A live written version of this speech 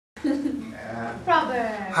Robert.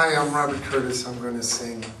 Hi, I'm Robert Curtis. I'm going to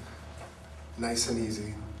sing Nice and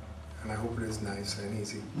Easy. And I hope it is nice and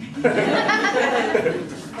easy. By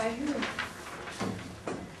who?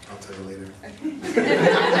 I'll tell you later.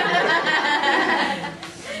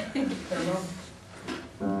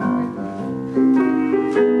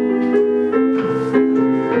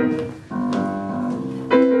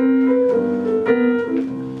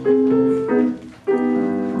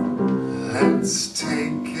 Let's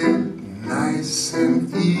take it nice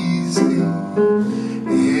and easy.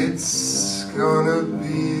 It's gonna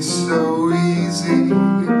be so easy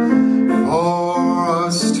for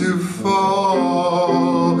us to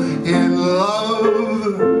fall in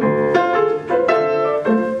love.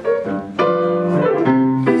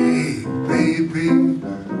 Hey baby,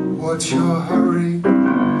 what's your hurry?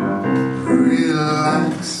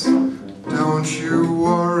 Relax, don't you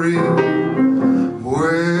worry.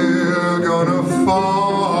 We're gonna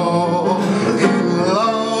fall in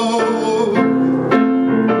love.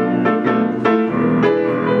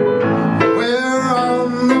 We're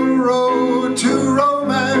on the road to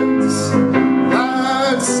romance,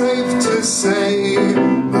 that's safe to say,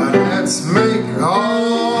 but let's make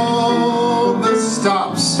all the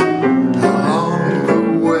stops along the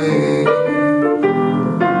way.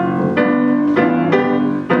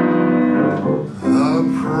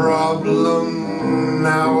 The problem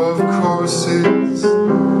now, of course, is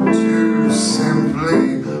to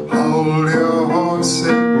simply hold your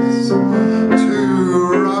horses.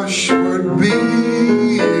 To rush would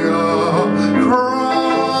be a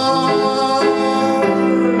crime.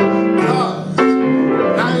 'Cause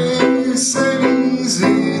nice and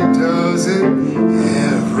easy does it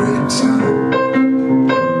every time.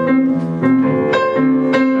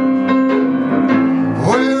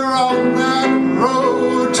 We're on that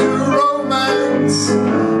road to romance,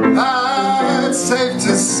 that's safe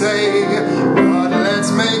to say, but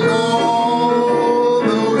let's make all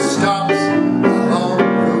those stops along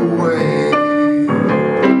the way.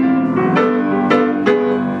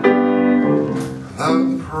 The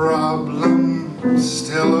problem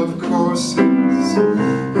still, of course, is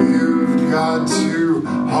you've got to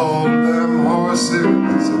hold them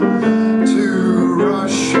horses.